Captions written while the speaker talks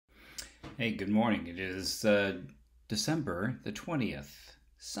Hey, good morning. It is December the 20th,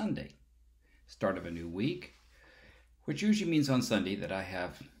 Sunday, start of a new week, which usually means on Sunday that I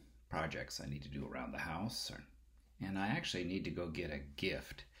have projects I need to do around the house, and I actually need to go get a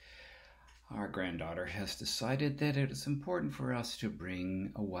gift. Our granddaughter has decided that it is important for us to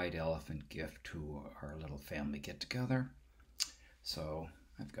bring a white elephant gift to our little family get together, so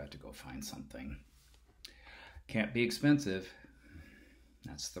I've got to go find something. Can't be expensive.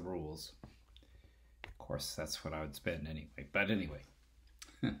 That's the rules. Of course, that's what I would spend anyway. But anyway,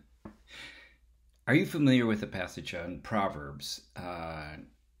 are you familiar with the passage on Proverbs,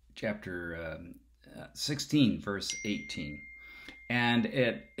 chapter 16, verse 18? And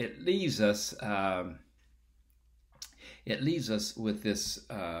it leaves us with this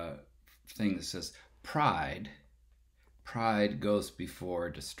thing that says, pride goes before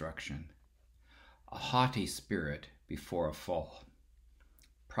destruction, a haughty spirit before a fall.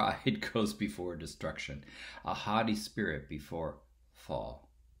 Pride goes before destruction, a haughty spirit before fall.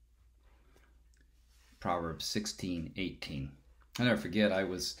 Proverbs 16:18. I'll never forget, I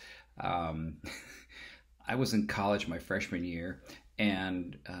was in college my freshman year,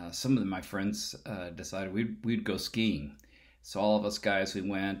 and some of my friends decided we'd go skiing. So all of us guys, we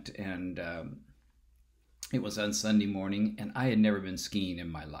went, and it was on Sunday morning, and I had never been skiing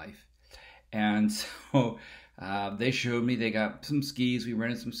in my life. And so they showed me, they got some skis. We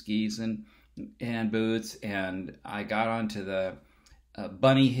rented some skis and boots, and I got onto the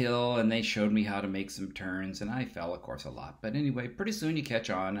bunny hill, and they showed me how to make some turns, and I fell, of course, a lot. But anyway, pretty soon you catch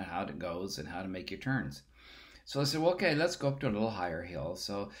on how it goes and how to make your turns. So I said, well, okay, let's go up to a little higher hill.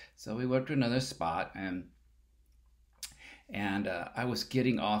 So we went to another spot, and I was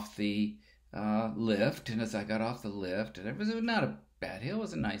getting off the lift, and as I got off the lift, and it was not a bad hill, it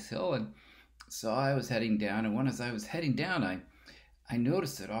was a nice hill, and so I was heading down, and as I was heading down, I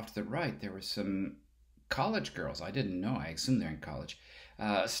noticed that off to the right there were some college girls. I didn't know. I assumed they're in college.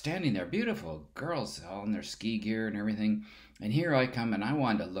 Standing there, beautiful girls, all in their ski gear and everything. And here I come, and I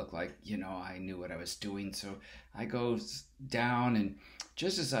wanted to look like, I knew what I was doing. So I go down, and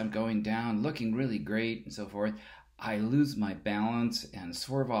just as I'm going down, looking really great and so forth, I lose my balance and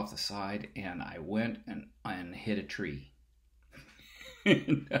swerve off the side, and I went and hit a tree.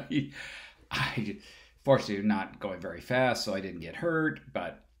 And I fortunately not going very fast, so I didn't get hurt,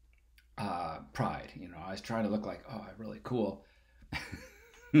 but pride, I was trying to look like, oh, I'm really cool.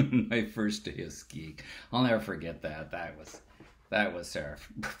 My first day of skiing. I'll never forget that. That was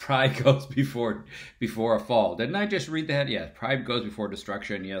pride goes before a fall. Didn't I just read that? Yes, pride goes before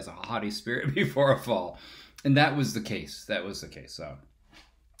destruction. Yes, a haughty spirit before a fall. And that was the case. So,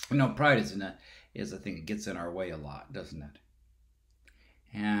 pride is a thing that gets in our way a lot, doesn't it?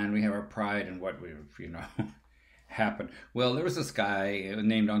 And we have our pride in what we, happened. Well, there was this guy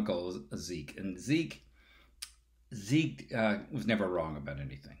named Uncle Zeke, and Zeke was never wrong about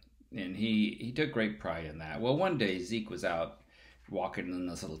anything, and he took great pride in that. Well, one day Zeke was out walking in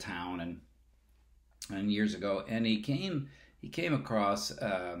this little town, and years ago, and he came across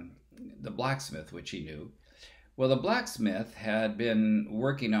the blacksmith, which he knew. Well, the blacksmith had been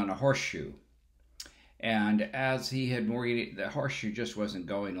working on a horseshoe. And as he had worried, the horseshoe just wasn't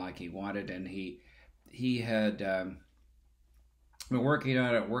going like he wanted, and he had been working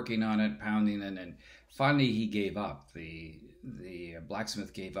on it, pounding it, and finally he gave up. The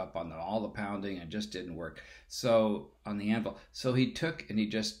blacksmith gave up on all the pounding, and just didn't work. So on the anvil, so he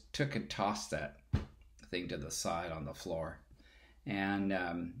just took and tossed that thing to the side on the floor, and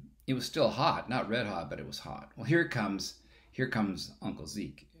it was still hot, not red hot, but it was hot. Well, here comes Uncle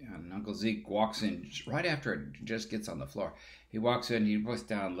Zeke. And Uncle Zeke walks in right after it just gets on the floor. He walks in, he looks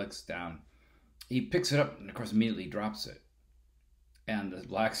down. He picks it up, and of course immediately drops it. And the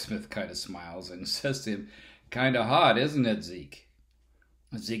blacksmith kind of smiles and says to him, "Kind of hot, isn't it, Zeke?"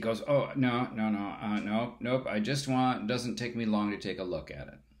 And Zeke goes, "Oh, no, nope. It doesn't take me long to take a look at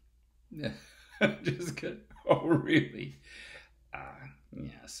it." Just good. Oh, really?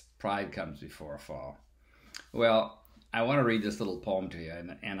 Yes, pride comes before a fall. Well, I want to read this little poem to you,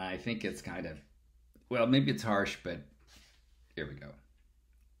 and I think it's kind of, well, maybe it's harsh, but here we go.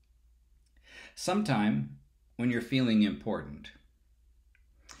 Sometime when you're feeling important,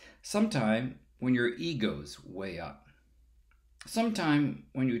 sometime when your ego's way up, sometime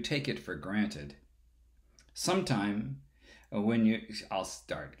when you take it for granted, sometime I'll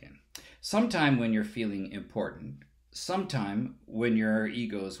start again. Sometime when you're feeling important, sometime when your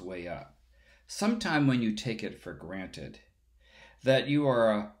ego's way up, sometime when you take it for granted that you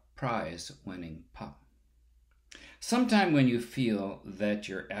are a prize-winning pup. Sometime when you feel that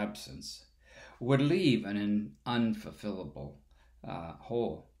your absence would leave an unfulfillable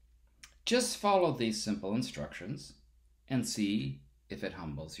hole. Just follow these simple instructions and see if it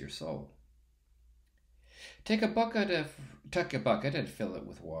humbles your soul. Take a bucket and fill it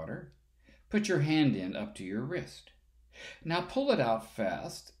with water. Put your hand in up to your wrist. Now pull it out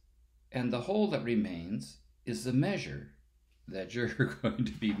fast, and the hole that remains is the measure that you're going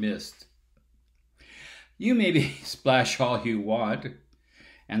to be missed. You maybe splash all you want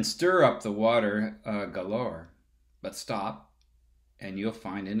and stir up the water galore, but stop, and you'll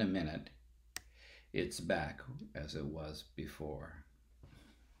find in a minute it's back as it was before.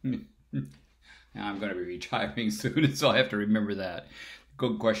 Now I'm going to be retiring soon, so I have to remember that.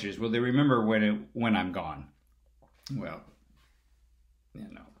 Good question is, will they remember when I'm gone? Well,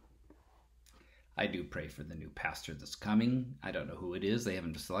 I do pray for the new pastor that's coming. I don't know who it is. They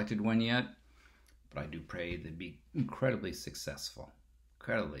haven't selected one yet. But I do pray they'd be incredibly successful.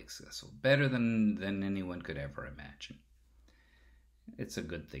 Incredibly successful. Better than anyone could ever imagine. It's a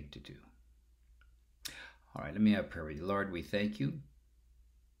good thing to do. All right, let me have prayer with you. Lord, we thank you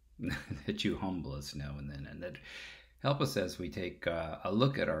that you humble us now and then, and that help us as we take a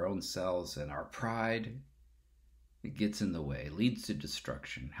look at our own selves and our pride. It gets in the way, leads to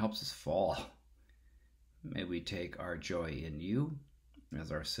destruction, helps us fall. May we take our joy in you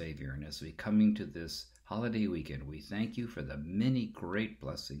as our Savior. And as we coming to this holiday weekend, we thank you for the many great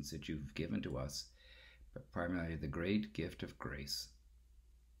blessings that you've given to us, but primarily the great gift of grace.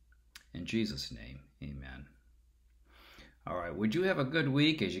 In Jesus' name, amen. All right, would you have a good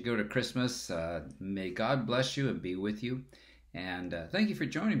week as you go to Christmas? May God bless you and be with you. And thank you for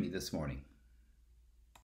joining me this morning.